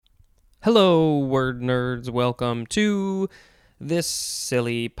Hello, word nerds. Welcome to this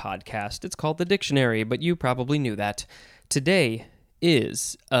silly podcast. It's called The Dictionary, but you probably knew that. Today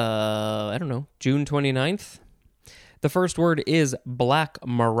is, June 29th. The first word is Black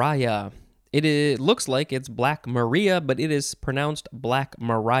Mariah. It looks like it's Black Maria, but it is pronounced Black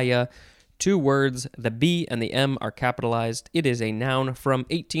Mariah. Two words, the B and the M are capitalized. It is a noun from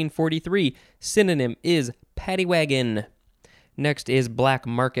 1843. Synonym is paddy wagon. Next is Black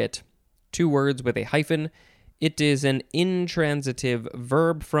Market. Two words with a hyphen. It is an intransitive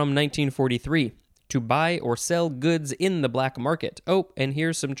verb from 1943. To buy or sell goods in the black market. Oh, and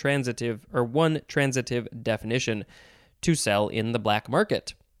here's some one transitive definition. To sell in the black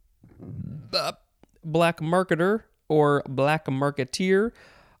market. Black marketer or black marketeer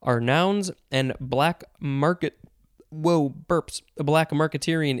are nouns, and black market... Black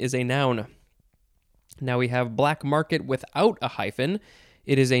marketeerian is a noun. Now we have black market without a hyphen.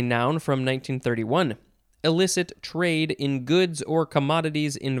 It is a noun from 1931. Illicit trade in goods or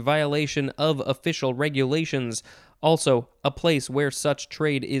commodities in violation of official regulations. Also, a place where such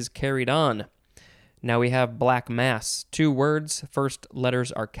trade is carried on. Now we have black mass. Two words. First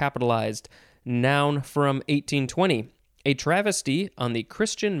letters are capitalized. Noun from 1820. A travesty on the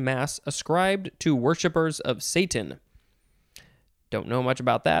Christian mass ascribed to worshippers of Satan. Don't know much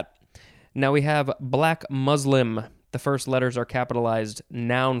about that. Now we have black Muslim. The first letters are capitalized.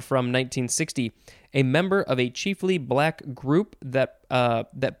 Noun from 1960. A member of a chiefly black group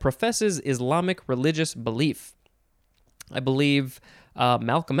that professes Islamic religious belief. I believe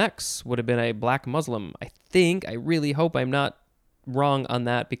Malcolm X would have been a black Muslim. I really hope I'm not wrong on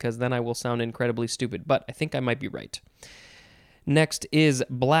that, because then I will sound incredibly stupid, but I think I might be right. Next is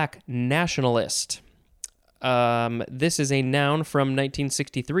black nationalist. This is a noun from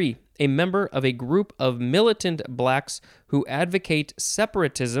 1963. A member of a group of militant blacks who advocate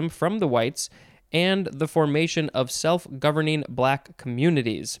separatism from the whites and the formation of self-governing black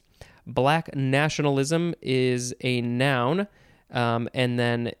communities. Black nationalism is a noun, and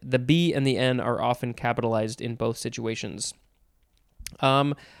then the B and the N are often capitalized in both situations.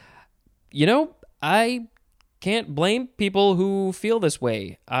 I can't blame people who feel this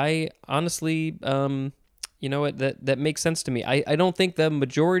way. I honestly... that makes sense to me. I don't think the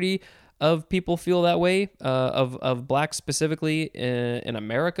majority of people feel that way, of blacks specifically, in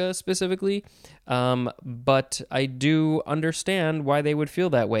America specifically, but I do understand why they would feel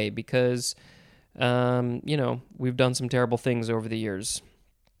that way, because, we've done some terrible things over the years.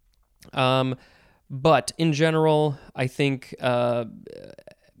 But in general, I think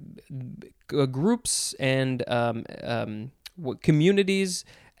groups and communities,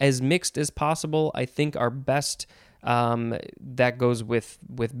 as mixed as possible, I think are best. That goes with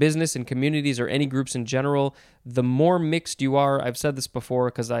business and communities, or any groups in general. The more mixed you are, I've said this before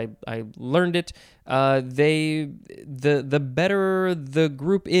because I learned it, the better the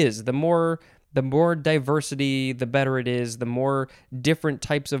group is. The more diversity, the better it is. The more different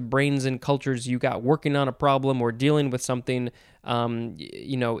types of brains and cultures you got working on a problem or dealing with something,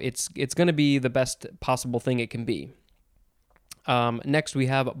 it's going to be the best possible thing it can be. Next, we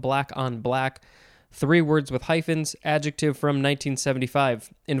have black on black. Three words with hyphens, adjective from 1975,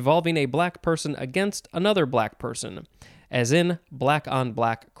 involving a black person against another black person, as in black on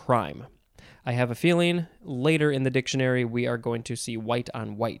black crime. I have a feeling later in the dictionary we are going to see white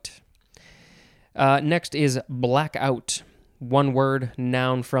on white. Next is blackout. One word,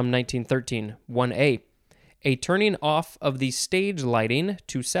 noun from 1913. 1A. A turning off of the stage lighting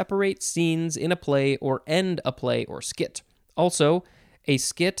to separate scenes in a play or end a play or skit. Also, a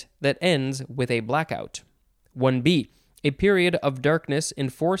skit that ends with a blackout. 1B. A period of darkness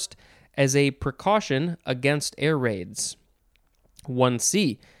enforced as a precaution against air raids.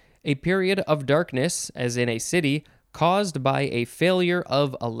 1C. A period of darkness, as in a city, caused by a failure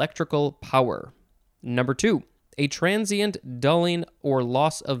of electrical power. Number 2. A transient dulling or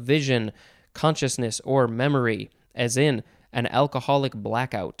loss of vision, consciousness, or memory, as in an alcoholic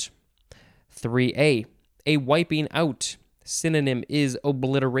blackout. 3A. A wiping out. Synonym is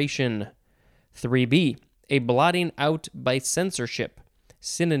obliteration. 3B. A blotting out by censorship.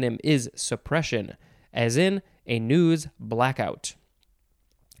 Synonym is suppression, as in a news blackout.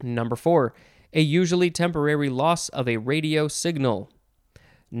 Number 4. A usually temporary loss of a radio signal.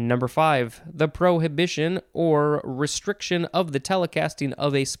 Number 5. The prohibition or restriction of the telecasting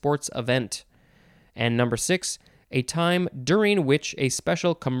of a sports event. And number 6. A time during which a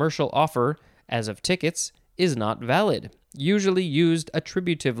special commercial offer, as of tickets, is not valid, usually used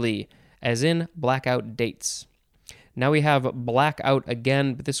attributively, as in blackout dates. Now we have blackout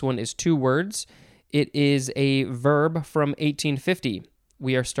again, but this one is two words. It is a verb from 1850.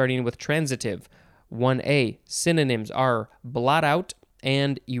 we are starting with transitive. 1A, synonyms are blot out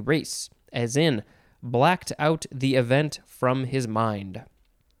and erase, as in blacked out the event from his mind.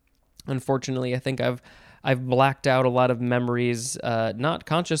 Unfortunately, I think I've blacked out a lot of memories, not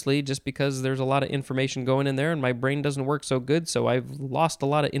consciously, just because there's a lot of information going in there and my brain doesn't work so good, so I've lost a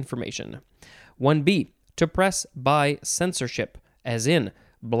lot of information. 1B, to press by censorship, as in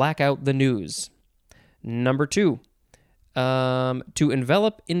black out the news. Number 2, to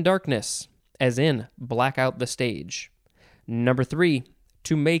envelop in darkness, as in black out the stage. Number 3,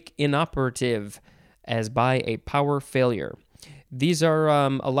 to make inoperative, as by a power failure. These are,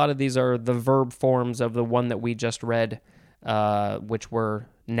 a lot of these are the verb forms of the one that we just read, which were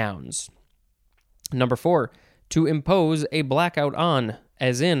nouns. Number 4, to impose a blackout on,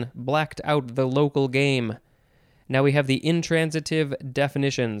 as in blacked out the local game. Now we have the intransitive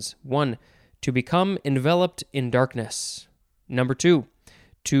definitions. 1, to become enveloped in darkness. Number 2,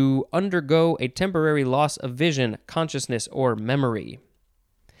 to undergo a temporary loss of vision, consciousness, or memory.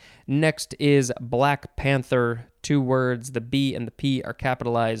 Next is Black Panther. 2 words, the B and the P are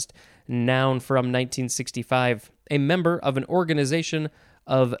capitalized. Noun from 1965. A member of an organization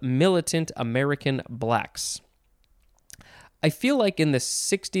of militant American blacks. I feel like in the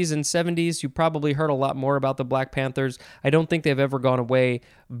 60s and 70s, you probably heard a lot more about the Black Panthers. I don't think they've ever gone away,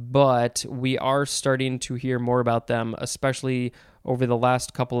 but we are starting to hear more about them, especially over the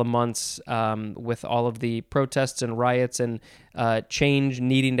last couple of months with all of the protests and riots and change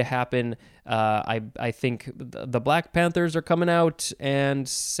needing to happen. I think the Black Panthers are coming out and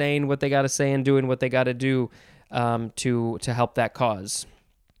saying what they got to say and doing what they got to do to help that cause.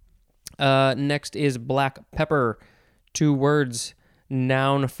 Next is black pepper. 2 words,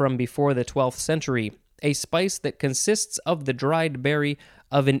 noun from before the 12th century. A spice that consists of the dried berry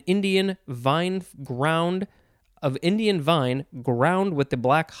of an Indian vine ground with the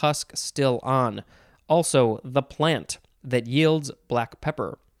black husk still on. Also, the plant that yields black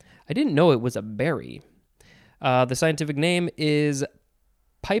pepper. I didn't know it was a berry. The scientific name is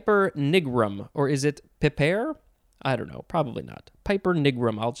Piper nigrum, or is it piper? I don't know, probably not. Piper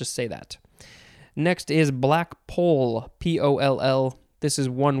nigrum, I'll just say that. Next is black poll, P-O-L-L. This is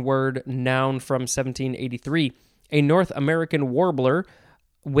 1 word, noun from 1783. A North American warbler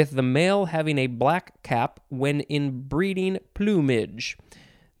with the male having a black cap when in breeding plumage.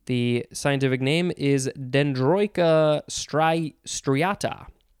 The scientific name is Dendroica striata.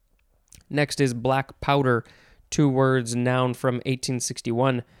 Next is black powder, 2 words, noun from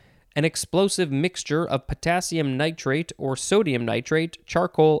 1861. An explosive mixture of potassium nitrate or sodium nitrate,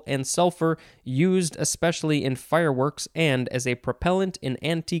 charcoal, and sulfur used especially in fireworks and as a propellant in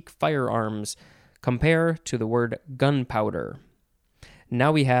antique firearms. Compare to the word gunpowder.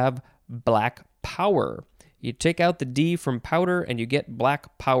 Now we have black power. You take out the D from powder and you get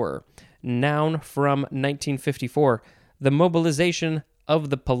black power. Noun from 1954. The mobilization of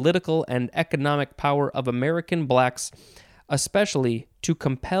the political and economic power of American blacks, especially to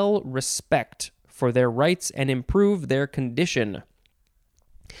compel respect for their rights and improve their condition.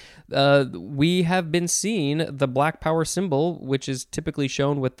 We have been seeing the black power symbol, which is typically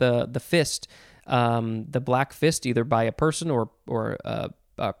shown with the fist, the black fist, either by a person or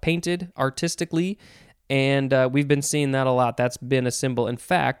painted artistically, and we've been seeing that a lot. That's been a symbol. In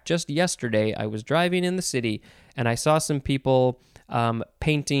fact, just yesterday, I was driving in the city, and I saw some people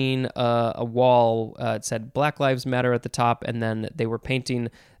painting a wall. It said Black Lives Matter at the top, and then they were painting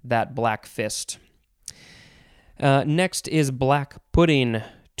that black fist. Next is black pudding,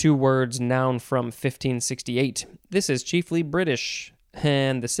 2 words, noun from 1568. This is chiefly British,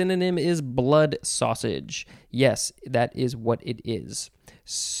 and the synonym is blood sausage. Yes, that is what it is.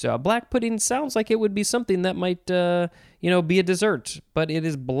 So black pudding sounds like it would be something that might, be a dessert, but it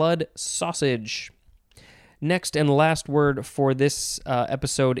is blood sausage. Next and last word for this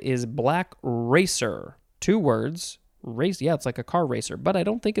episode is black racer. 2 words. Race, yeah, it's like a car racer, but I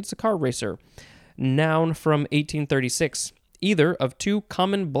don't think it's a car racer. Noun from 1836. Either of 2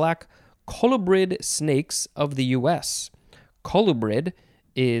 common black colubrid snakes of the U.S. Colubrid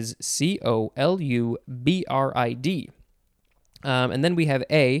is C-O-L-U-B-R-I-D. And then we have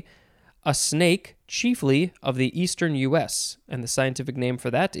a snake chiefly of the eastern U.S., and the scientific name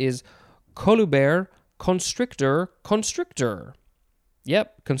for that is Coluber constrictor.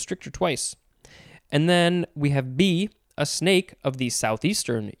 Yep, constrictor twice. And then we have B, a snake of the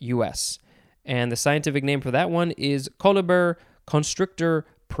southeastern U.S., and the scientific name for that one is Coluber constrictor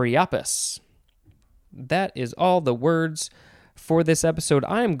priapus. That is all the words for this episode.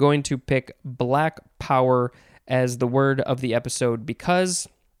 I am going to pick black power as the word of the episode because,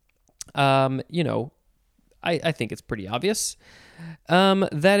 I think it's pretty obvious.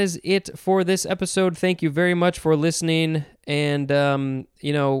 That is it for this episode. Thank you very much for listening. And, I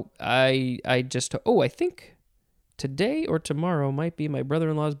think today or tomorrow might be my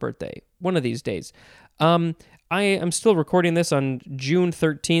brother-in-law's birthday. One of these days. I am still recording this on June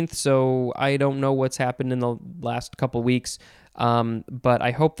 13th, so I don't know what's happened in the last couple weeks. But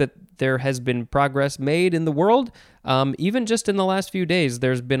I hope that there has been progress made in the world. Even just in the last few days,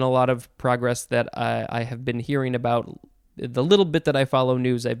 there's been a lot of progress that I have been hearing about. The little bit that I follow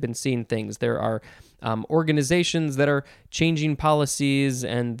news, I've been seeing things. There are organizations that are changing policies,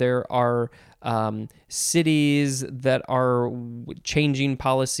 and there are cities that are changing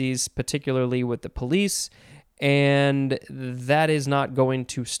policies, particularly with the police, and that is not going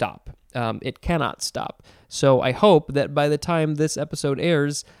to stop. It cannot stop. So I hope that by the time this episode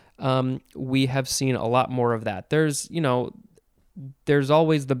airs, we have seen a lot more of that. There's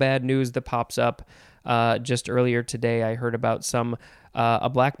always the bad news that pops up. Just earlier today, I heard about a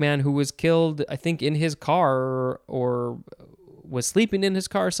black man who was killed, I think, in his car or was sleeping in his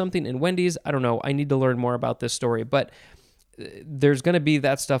car or something in Wendy's. I don't know. I need to learn more about this story, but there's going to be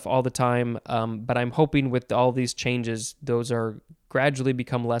that stuff all the time. But I'm hoping with all these changes, those are gradually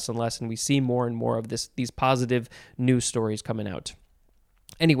become less and less, and we see more and more of these positive news stories coming out.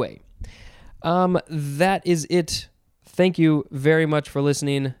 Anyway, that is it. Thank you very much for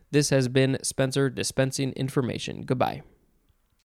listening. This has been Spencer dispensing information. Goodbye.